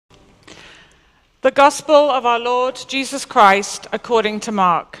The Gospel of our Lord Jesus Christ according to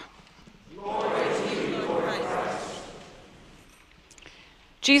Mark. Glory to you, Lord Christ.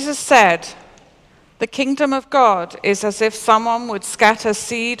 Jesus said, "The kingdom of God is as if someone would scatter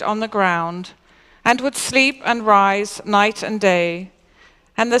seed on the ground and would sleep and rise night and day,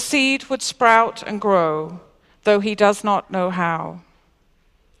 and the seed would sprout and grow, though he does not know how.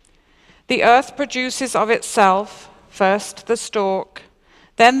 The earth produces of itself first the stalk,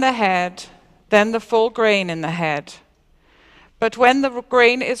 then the head, then the full grain in the head. But when the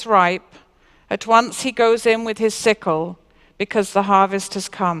grain is ripe, at once he goes in with his sickle, because the harvest has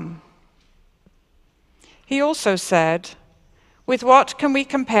come." He also said, "With what can we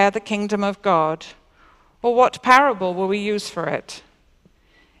compare the kingdom of God? Or what parable will we use for it?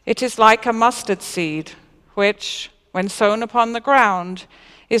 It is like a mustard seed, which, when sown upon the ground,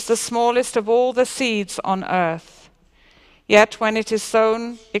 is the smallest of all the seeds on earth. Yet when it is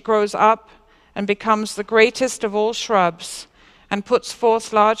sown, it grows up and becomes the greatest of all shrubs, and puts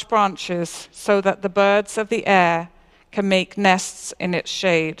forth large branches, so that the birds of the air can make nests in its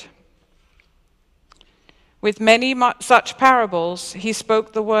shade." With many such parables, he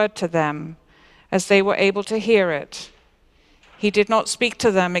spoke the word to them, as they were able to hear it. He did not speak to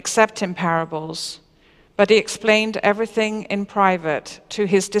them except in parables, but he explained everything in private to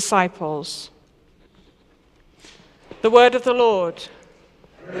his disciples. The word of the Lord.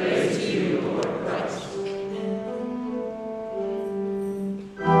 Praise to you, Lord Christ.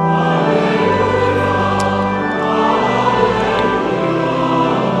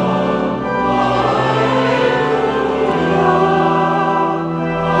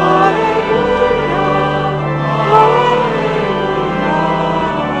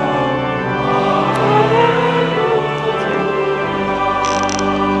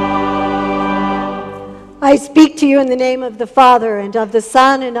 I speak to you in the name of the Father, and of the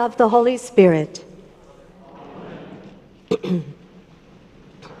Son, and of the Holy Spirit.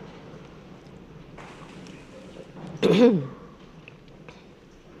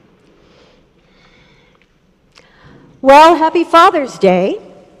 Well, happy Father's Day.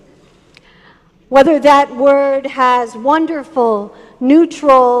 Whether that word has wonderful,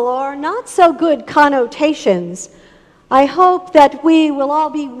 neutral, or not so good connotations, I hope that we will all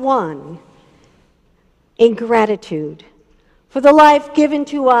be one in gratitude for the life given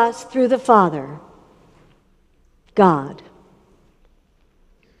to us through the Father, God.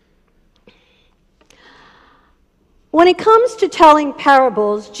 When it comes to telling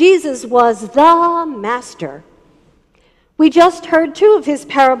parables, Jesus was the master. We just heard two of his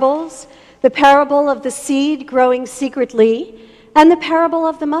parables, the parable of the seed growing secretly and the parable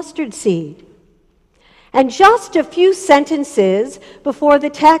of the mustard seed. And just a few sentences before the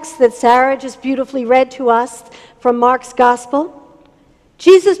text that Sarah just beautifully read to us from Mark's Gospel,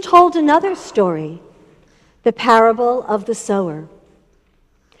 Jesus told another story, the parable of the sower.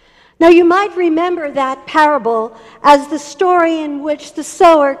 Now you might remember that parable as the story in which the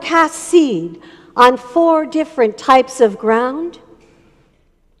sower casts seed on 4 different types of ground.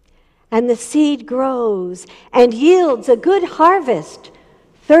 And the seed grows and yields a good harvest,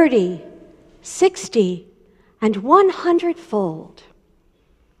 30, 60, and 100-fold.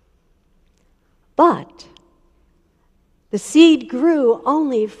 But the seed grew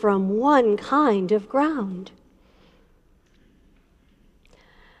only from one kind of ground.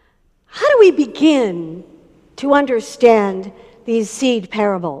 How do we begin to understand these seed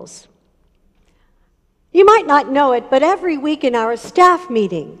parables? You might not know it, but every week in our staff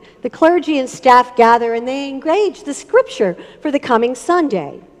meeting, the clergy and staff gather and they engage the scripture for the coming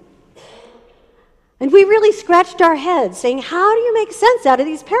Sunday. And we really scratched our heads saying, how do you make sense out of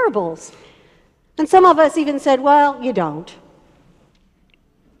these parables? And some of us even said, well, you don't.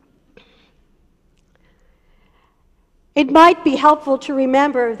 It might be helpful to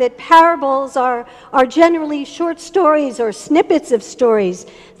remember that parables are generally short stories or snippets of stories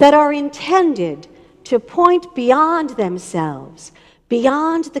that are intended to point beyond themselves,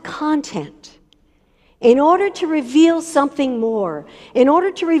 beyond the content, in order to reveal something more, in order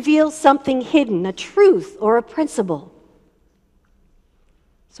to reveal something hidden, a truth or a principle.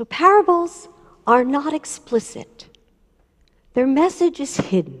 So parables are not explicit. Their message is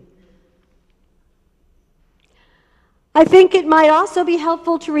hidden. I think it might also be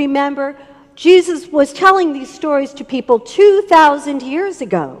helpful to remember Jesus was telling these stories to people 2,000 years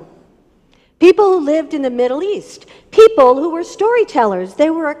ago. People who lived in the Middle East, people who were storytellers. They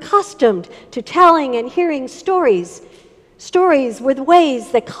were accustomed to telling and hearing stories. Stories were the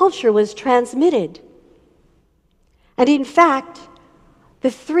ways that culture was transmitted. And in fact, the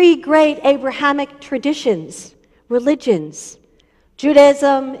 3 great Abrahamic traditions, religions,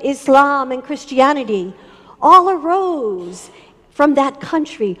 Judaism, Islam, and Christianity all arose from that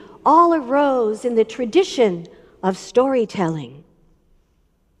country, all arose in the tradition of storytelling.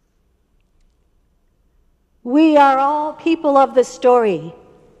 We are all people of the story,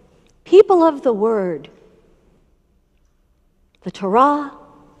 people of the Word. The Torah,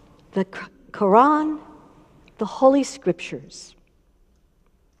 the Quran, the Holy Scriptures.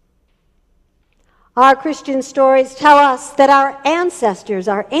 Our Christian stories tell us that our ancestors,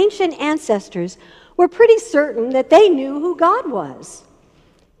 our ancient ancestors, were pretty certain that they knew who God was.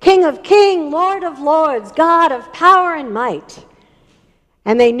 King of kings, Lord of lords, God of power and might.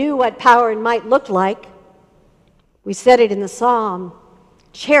 And they knew what power and might looked like. We said it in the psalm,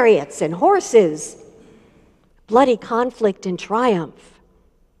 chariots and horses, bloody conflict and triumph.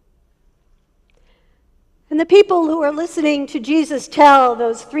 And the people who were listening to Jesus tell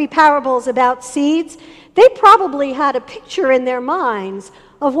those 3 parables about seeds, they probably had a picture in their minds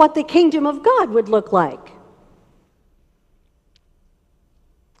of what the kingdom of God would look like.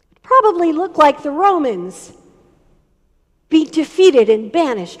 It probably looked like the Romans being defeated and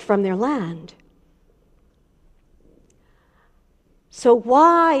banished from their land. So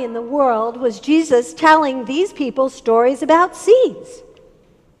why in the world was Jesus telling these people stories about seeds?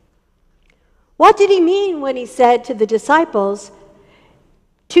 What did he mean when he said to the disciples,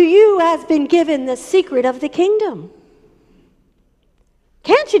 "To you has been given the secret of the kingdom"?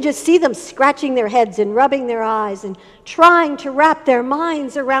 Can't you just see them scratching their heads and rubbing their eyes and trying to wrap their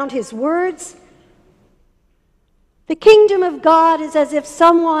minds around his words? The kingdom of God is as if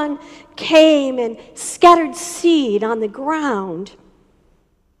someone came and scattered seed on the ground,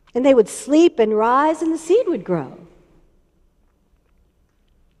 and they would sleep and rise and the seed would grow.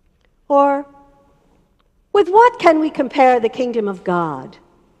 Or, with what can we compare the kingdom of God?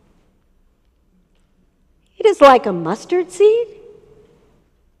 It is like a mustard seed.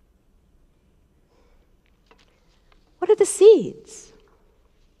 What are the seeds?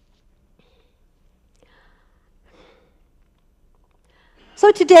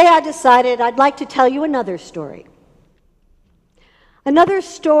 So today I decided I'd like to tell you another story. Another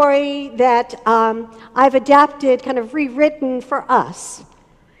story that I've adapted, kind of rewritten for us,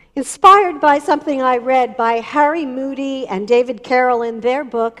 inspired by something I read by Harry Moody and David Carroll in their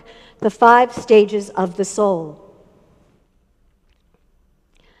book, The 5 Stages of the Soul.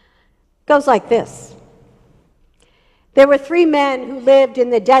 It goes like this. There were 3 men who lived in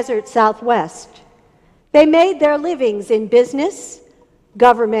the desert Southwest. They made their livings in business,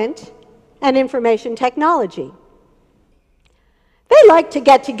 government, and information technology. They liked to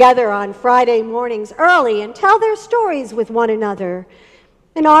get together on Friday mornings early and tell their stories with one another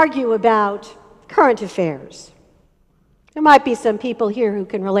and argue about current affairs. There might be some people here who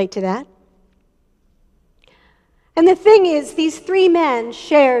can relate to that. And the thing is, these 3 men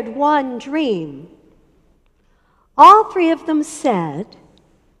shared one dream. All 3 of them said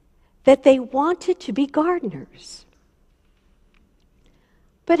that they wanted to be gardeners.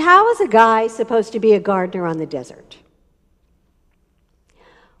 But how is a guy supposed to be a gardener on the desert?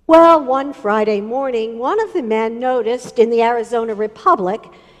 Well, one Friday morning, one of the men noticed in the Arizona Republic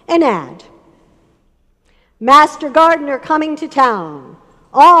an ad. "Master gardener coming to town.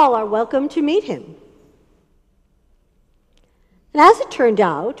 All are welcome to meet him." And as it turned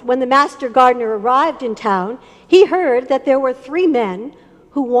out, when the master gardener arrived in town, he heard that there were 3 men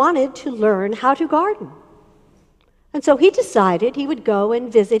who wanted to learn how to garden. And so he decided he would go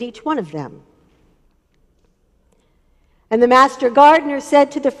and visit each one of them. And the master gardener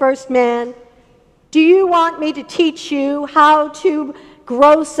said to the first man, "Do you want me to teach you how to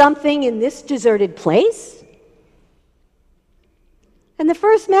grow something in this deserted place?" And the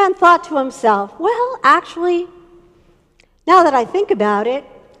first man thought to himself, "Well, actually, now that I think about it,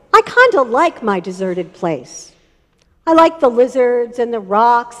 I kind of like my deserted place. I like the lizards and the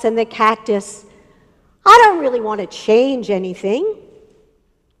rocks and the cactus. I don't really want to change anything.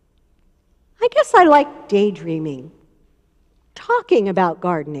 I guess I like daydreaming, talking about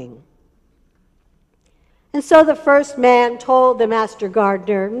gardening." And so the first man told the master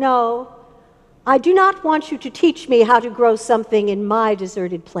gardener, "No, I do not want you to teach me how to grow something in my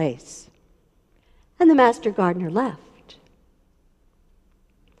deserted place." And the master gardener left.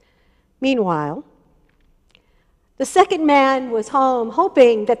 Meanwhile, the second man was home,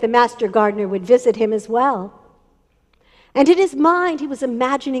 hoping that the master gardener would visit him as well. And in his mind, he was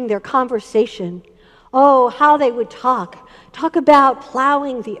imagining their conversation. Oh, how they would talk about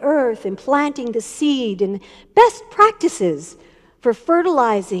plowing the earth and planting the seed and best practices for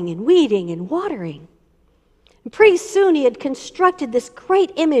fertilizing and weeding and watering. And pretty soon he had constructed this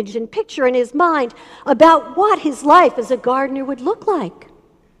great image and picture in his mind about what his life as a gardener would look like.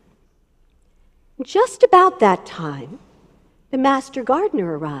 Just about that time, the master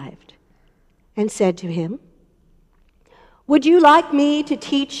gardener arrived and said to him, "Would you like me to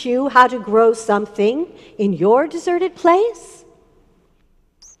teach you how to grow something in your deserted place?"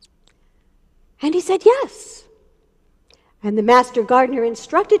 And he said, "Yes." And the master gardener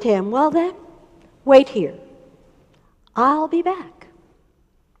instructed him, "Well then, wait here. I'll be back."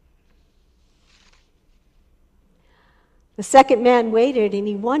 The second man waited and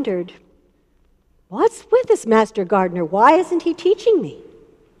he wondered, what's with this master gardener? Why isn't he teaching me?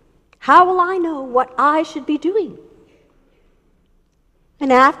 How will I know what I should be doing?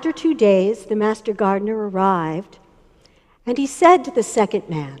 And after 2 days, the master gardener arrived, and he said to the second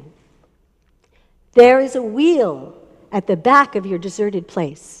man, "There is a wheel at the back of your deserted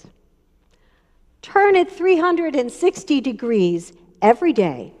place. Turn it 360 degrees every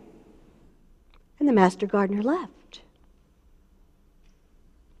day." And the master gardener left.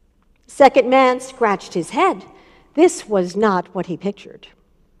 The second man scratched his head. This was not what he pictured.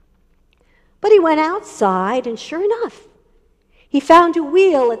 But he went outside, and sure enough, he found a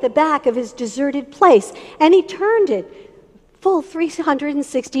wheel at the back of his deserted place, and he turned it full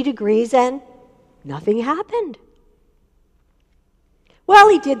 360 degrees, and nothing happened. Well,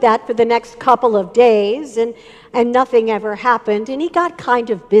 he did that for the next couple of days, and nothing ever happened, and he got kind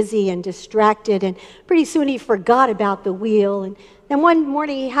of busy and distracted, and pretty soon he forgot about the wheel. And then one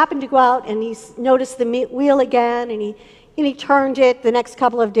morning he happened to go out, and he noticed the wheel again, and he turned it the next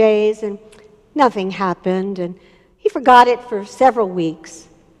couple of days, and nothing happened, and he forgot it for several weeks.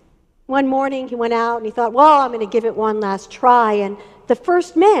 One morning he went out, and he thought, well, I'm going to give it one last try, and the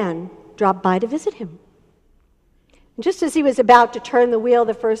first man dropped by to visit him. And just as he was about to turn the wheel,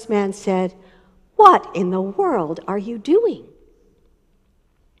 the first man said, "What in the world are you doing?"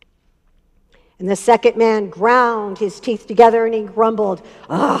 And the second man ground his teeth together and he grumbled,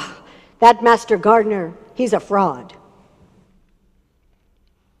 that master gardener, he's a fraud."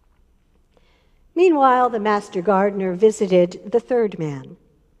 Meanwhile, the master gardener visited the third man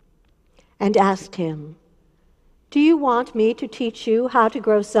and asked him, "Do you want me to teach you how to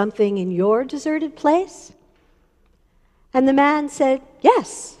grow something in your deserted place?" And the man said,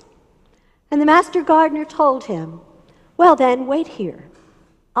 "Yes." And the master gardener told him, "Well then, wait here.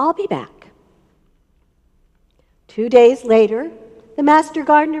 I'll be back." 2 days later, the master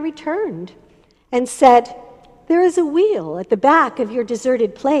gardener returned and said, "There is a wheel at the back of your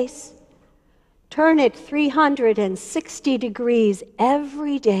deserted place. Turn it 360 degrees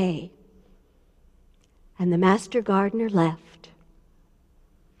every day." And the master gardener left.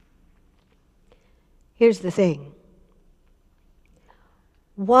 Here's the thing.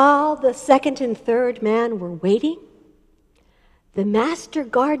 While the second and third man were waiting, the master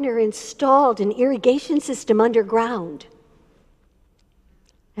gardener installed an irrigation system underground.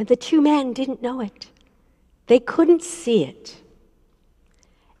 And the 2 men didn't know it. They couldn't see it.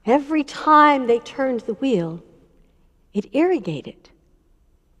 Every time they turned the wheel, it irrigated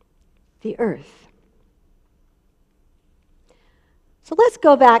the earth. So let's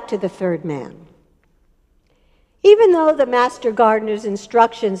go back to the third man. Even though the master gardener's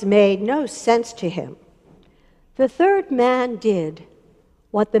instructions made no sense to him, the third man did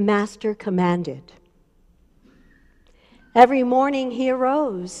what the master commanded. Every morning he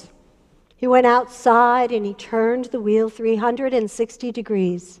arose. He went outside and he turned the wheel 360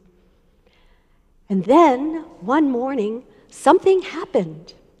 degrees. And then, one morning, something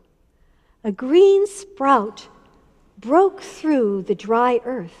happened. A green sprout broke through the dry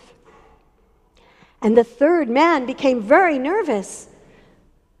earth. And the third man became very nervous.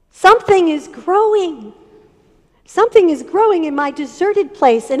 Something is growing. Something is growing in my deserted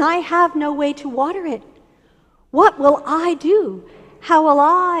place, and I have no way to water it. What will I do? How will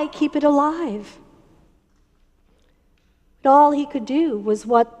I keep it alive? But all he could do was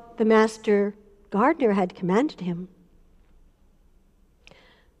what the master gardener had commanded him.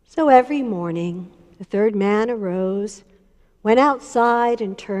 So every morning, the third man arose, went outside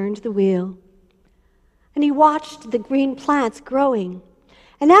and turned the wheel. And he watched the green plants growing.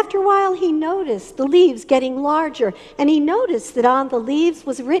 And after a while, he noticed the leaves getting larger. And he noticed that on the leaves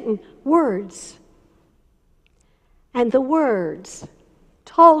was written words. And the words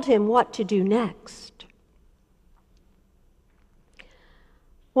told him what to do next.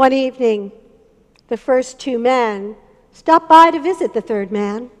 One evening, the first 2 men stopped by to visit the third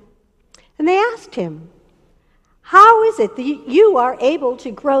man. And they asked him, "How is it that you are able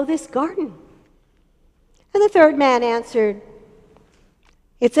to grow this garden?" And the third man answered,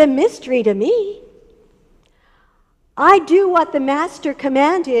 "It's a mystery to me. I do what the master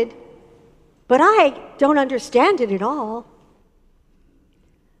commanded, but I don't understand it at all.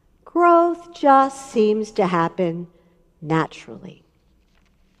 Growth just seems to happen naturally.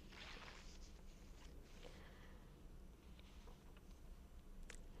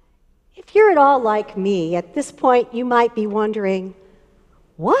 If you're at all like me, at this point you might be wondering,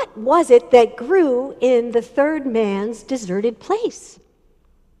 what was it that grew in the third man's deserted place?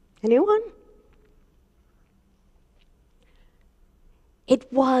 Anyone?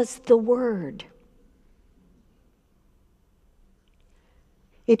 It was the Word.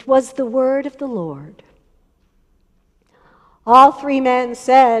 It was the word of the Lord. All three men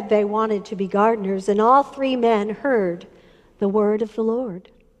said they wanted to be gardeners, and all three men heard the word of the Lord.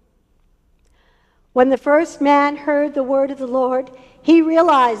 When the first man heard the word of the Lord, he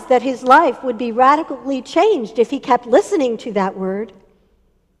realized that his life would be radically changed if he kept listening to that word.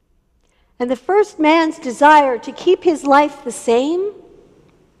 And the first man's desire to keep his life the same,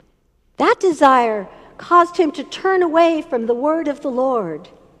 that desire caused him to turn away from the word of the Lord.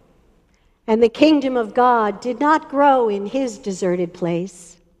 And the kingdom of God did not grow in his deserted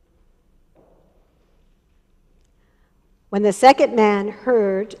place. When the second man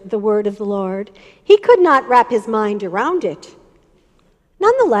heard the word of the Lord, he could not wrap his mind around it.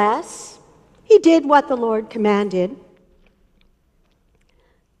 Nonetheless, he did what the Lord commanded.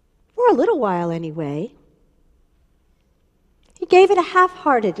 For a little while anyway. He gave it a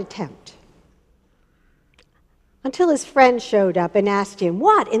half-hearted attempt. Until his friend showed up and asked him,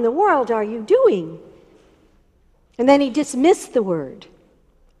 "What in the world are you doing?" And then he dismissed the word,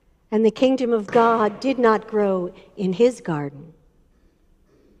 and the kingdom of God did not grow in his garden.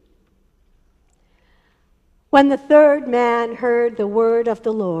 When the third man heard the word of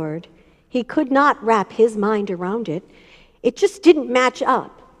the Lord, he could not wrap his mind around it. It just didn't match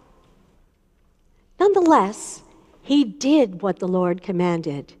up. Nonetheless, he did what the Lord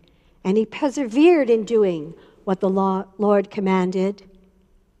commanded, and he persevered in doing what the Lord commanded.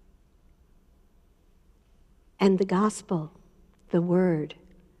 And the gospel, the word,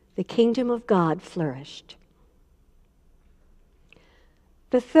 the kingdom of God flourished.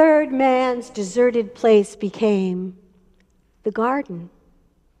 The third man's deserted place became the garden.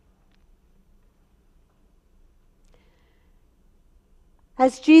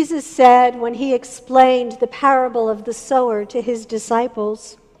 As Jesus said when he explained the parable of the sower to his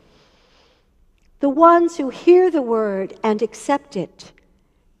disciples, the ones who hear the word and accept it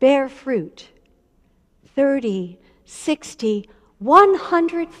bear fruit 30, 60,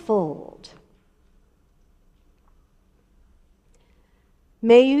 100-fold.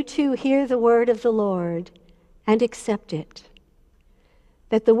 May you too hear the word of the Lord and accept it,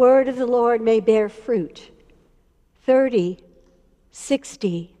 that the word of the Lord may bear fruit 30,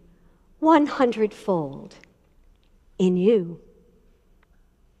 60, 100-fold in you.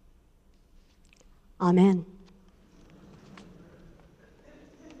 Amen.